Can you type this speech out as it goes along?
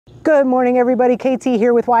Good morning, everybody. KT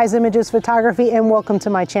here with Wise Images Photography, and welcome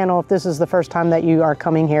to my channel if this is the first time that you are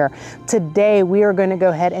coming here. Today, we are going to go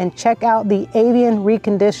ahead and check out the Avian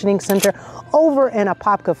Reconditioning Center over in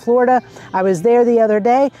Apopka, Florida. I was there the other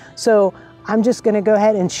day, so I'm just going to go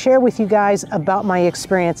ahead and share with you guys about my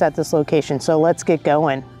experience at this location. So let's get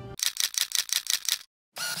going.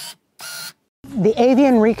 The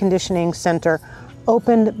Avian Reconditioning Center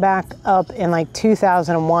opened back up in like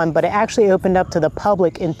 2001, but it actually opened up to the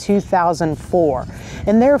public in 2004.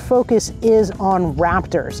 And their focus is on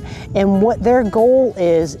raptors. And what their goal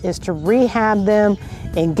is to rehab them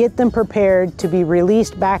and get them prepared to be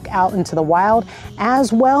released back out into the wild,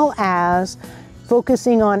 as well as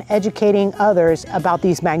focusing on educating others about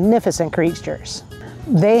these magnificent creatures.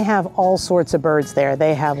 They have all sorts of birds there.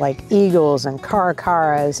 They have like eagles and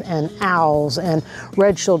caracaras and owls and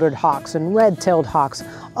red-shouldered hawks and red-tailed hawks,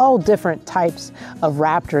 all different types of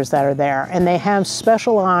raptors that are there. And they have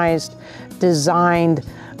specialized designed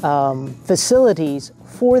facilities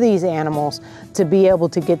for these animals to be able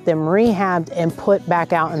to get them rehabbed and put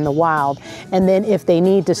back out in the wild. And then if they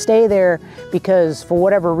need to stay there because for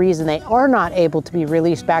whatever reason they are not able to be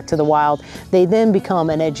released back to the wild, they then become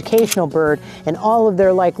an educational bird, and all of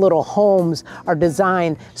their like little homes are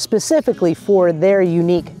designed specifically for their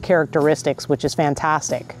unique characteristics, which is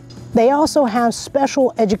fantastic. They also have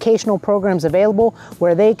special educational programs available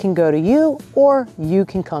where they can go to you or you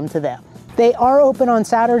can come to them. They are open on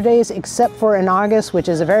Saturdays except for in August, which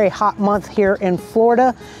is a very hot month here in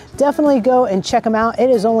Florida. Definitely go and check them out. It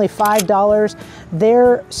is only $5.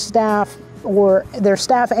 Their staff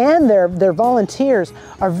and their volunteers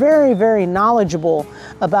are very, very knowledgeable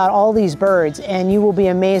about all these birds, and you will be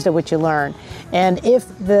amazed at what you learn. And if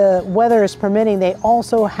the weather is permitting, they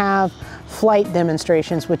also have flight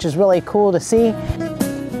demonstrations, which is really cool to see.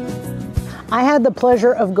 I had the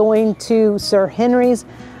pleasure of going to Sir Henry's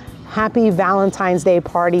Happy Valentine's Day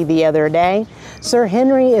party the other day. Sir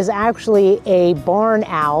Henry is actually a barn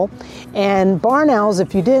owl, and barn owls,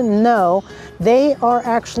 if you didn't know, they are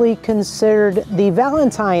actually considered the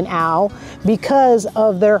Valentine owl because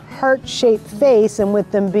of their heart-shaped face, and with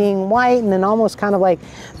them being white and then almost kind of like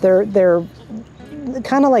they're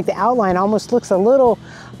kind of like the outline almost looks a little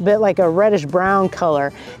bit like a reddish brown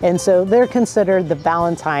color, and so they're considered the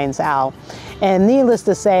Valentine's owl. And needless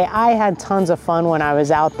to say, I had tons of fun when I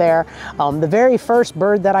was out there. The very first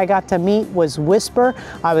bird that I got to meet was Whisper.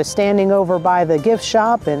 I was standing over by the gift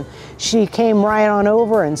shop and she came right on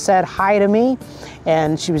over and said hi to me,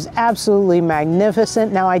 and she was absolutely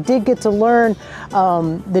magnificent. Now I did get to learn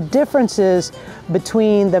the differences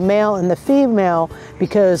between the male and the female,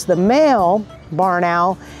 because the male barn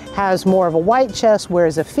owl has more of a white chest,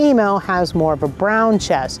 whereas a female has more of a brown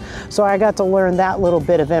chest. So I got to learn that little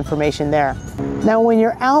bit of information there. Now when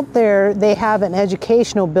you're out there, they have an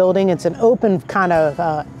educational building. It's an open kind of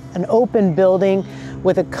an open building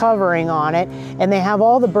with a covering on it, and they have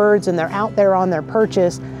all the birds and they're out there on their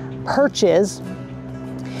perches.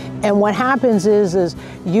 And what happens is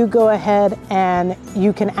you go ahead and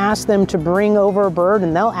you can ask them to bring over a bird,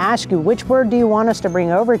 and they'll ask you, which bird do you want us to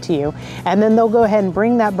bring over to you? And then they'll go ahead and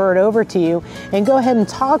bring that bird over to you and go ahead and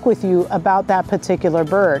talk with you about that particular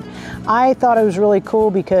bird. I thought it was really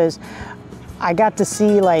cool because I got to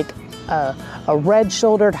see like a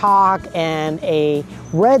red-shouldered hawk and a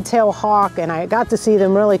red-tailed hawk, and I got to see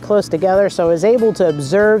them really close together, so I was able to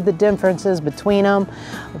observe the differences between them.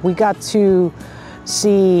 We got to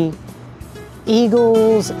see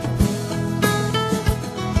eagles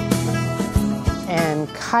and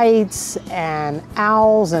kites and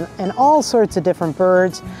owls and all sorts of different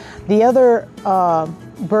birds. The other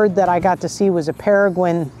bird that I got to see was a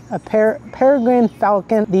peregrine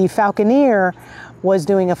falcon. The falconer was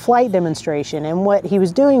doing a flight demonstration, and what he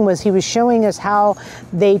was doing was he was showing us how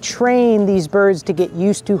they train these birds to get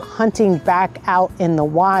used to hunting back out in the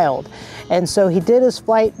wild. And so he did his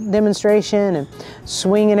flight demonstration and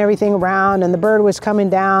swinging everything around, and the bird was coming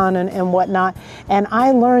down and whatnot. And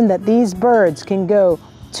I learned that these birds can go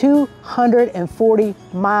 240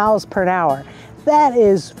 miles per hour. That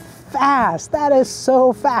is fast. That is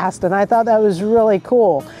so fast, and I thought that was really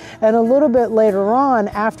cool. And a little bit later on,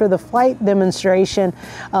 after the flight demonstration,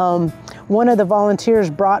 one of the volunteers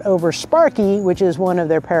brought over Sparky, which is one of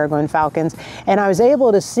their peregrine falcons, and I was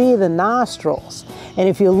able to see the nostrils. And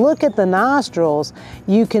if you look at the nostrils,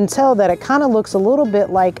 you can tell that it kind of looks a little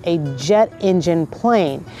bit like a jet engine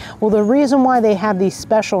plane. Well, the reason why they have these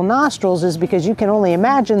special nostrils is because you can only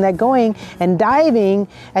imagine that going and diving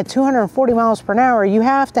at 240 miles per hour, you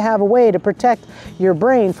have to have a way to protect your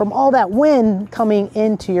brain from all that wind coming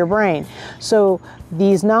into your brain. So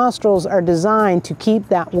these nostrils are designed to keep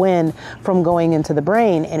that wind from going into the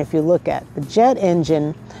brain. And if you look at the jet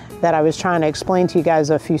engine that I was trying to explain to you guys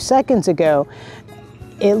a few seconds ago,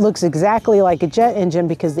 it looks exactly like a jet engine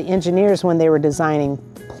because the engineers, when they were designing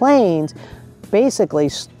planes, basically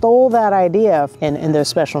stole that idea in those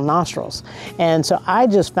special nostrils. And so I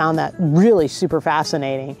just found that really super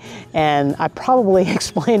fascinating. And I probably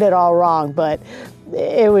explained it all wrong, but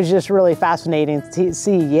it was just really fascinating to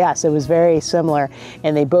see. Yes, it was very similar,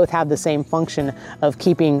 and they both have the same function of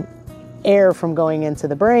keeping air from going into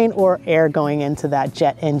the brain or air going into that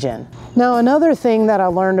jet engine. Now, another thing that I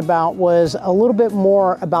learned about was a little bit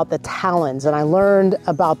more about the talons, and I learned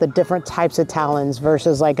about the different types of talons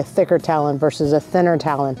versus like a thicker talon versus a thinner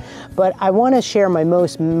talon. But I want to share my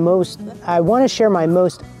most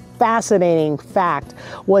fascinating fact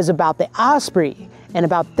was about the osprey and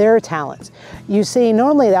about their talons. You see,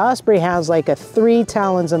 normally the osprey has like 3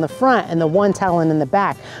 talons in the front and the 1 talon in the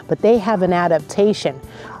back, but they have an adaptation.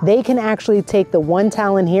 They can actually take the 1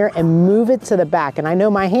 talon here and move it to the back. And I know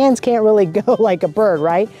my hands can't really go like a bird,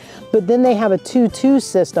 right? But then they have a 2-2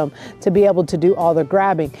 system to be able to do all the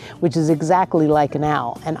grabbing, which is exactly like an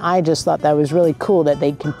owl. And I just thought that was really cool that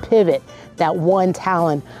they can pivot that 1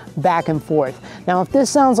 talon back and forth. Now, if this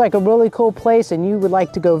sounds like a really cool place and you would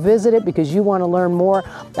like to go visit it because you want to learn more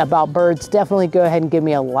about birds, definitely go ahead and give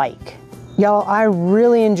me a like. Y'all, I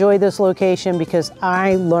really enjoyed this location because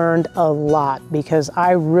I learned a lot, because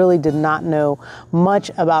I really did not know much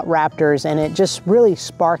about raptors, and it just really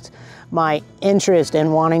sparked my interest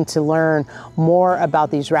in wanting to learn more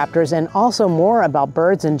about these raptors and also more about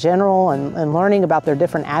birds in general, and learning about their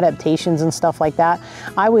different adaptations and stuff like that.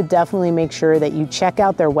 I would definitely make sure that you check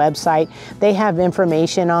out their website. They have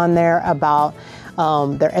information on there about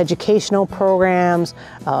their educational programs,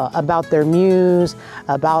 about their mews,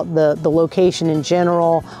 about the location in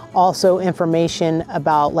general, also information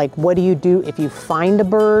about like what do you do if you find a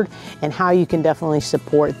bird and how you can definitely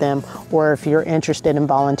support them, or if you're interested in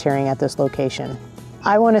volunteering at this location.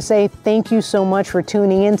 I want to say thank you so much for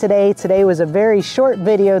tuning in today. Today was a very short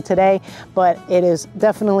video today, but it is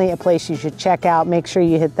definitely a place you should check out. Make sure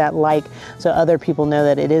you hit that like so other people know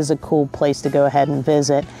that it is a cool place to go ahead and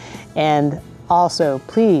visit. And also,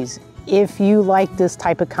 please, if you like this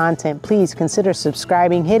type of content, please consider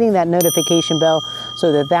subscribing, hitting that notification bell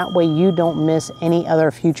so that way you don't miss any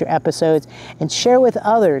other future episodes, and share with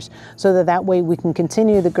others so that way we can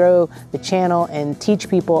continue to grow the channel and teach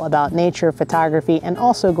people about nature, photography, and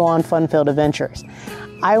also go on fun-filled adventures.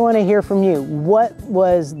 I want to hear from you. What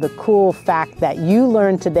was the cool fact that you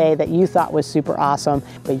learned today that you thought was super awesome,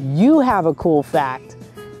 but you have a cool fact?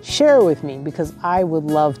 Share it with me because I would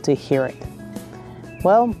love to hear it.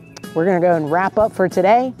 Well, we're gonna go and wrap up for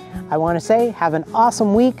today. I wanna say, have an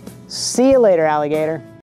awesome week. See you later, alligator.